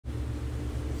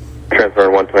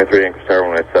Transmitter 123, Anchorage Tower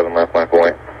 187 left, line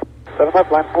point. 7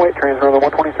 left, line point, transmitter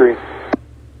 123.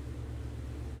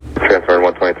 Transmitter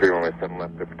 123, 187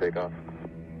 left, clear for takeoff.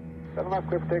 7 left,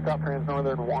 clear for takeoff,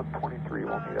 transmitter 123.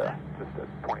 We'll need just a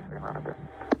 20-second run up there.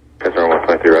 Transmitter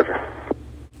 123, roger.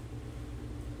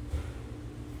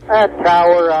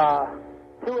 Tower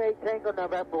 28 Tango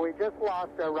November, we just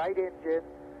lost our right engine.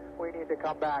 We need to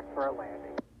come back for a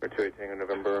landing. 28 Tango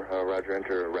November, roger,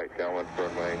 enter right downwind for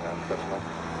runway 7 left.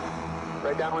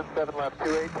 Right downwind 7 left,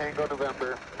 28 Tango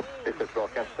November. They said, well,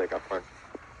 cancel takeoff, fine.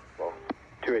 Well,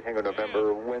 28 Tango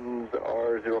November, winds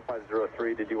are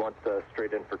 0503. Did you want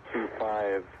straight in for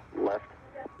 25 left?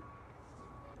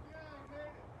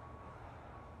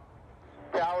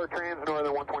 Tower trans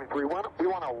northern 123. We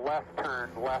want a left turn.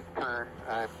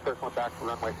 I'm circling back for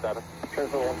runway 7.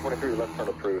 Trans northern 123, left turn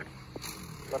approved.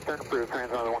 Left turn approved,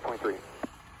 trans northern 123.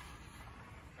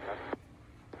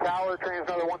 Tower trans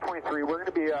northern 123. We're going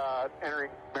to be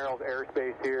entering Merrill's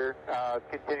airspace here,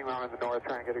 continuing on in the north,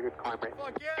 trying to get a good climb rate.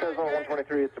 Trans northern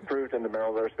 123, it's approved in the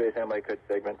Merrill's airspace and Lake Hood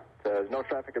segment. There's no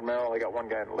traffic in Merrill. I got one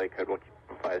guy in Lake Hood. We'll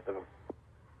keep advised of him.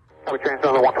 Tower trans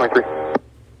northern 123.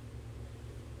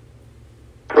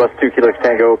 Russ 2 Kilo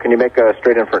Tango, can you make a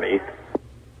straight in for an east?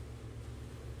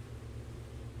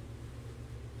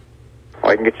 Oh,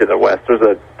 I can get you to the west. There's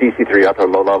a DC-3 out there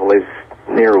low level. He's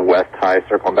near west high,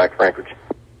 circling back for Anchorage.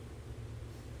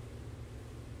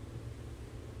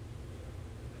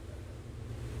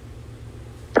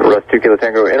 Russ 2 Kilo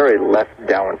Tango, enter a left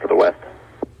downwind for the west.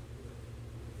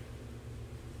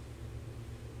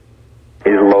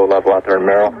 He's low level out there in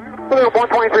Merrill.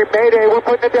 123 Mayday, we're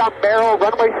putting it down Merrill,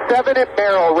 runway 7 at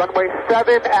Merrill, runway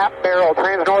 7 at Merrill,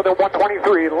 trans northern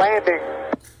 123, landing.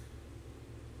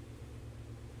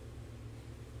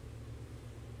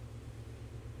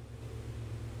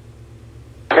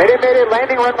 Mayday,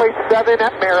 landing runway 7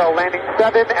 at Merrill, landing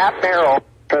 7 at Merrill.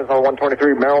 Trans northern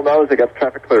 123, Merrill knows they got the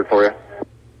traffic cleared for you.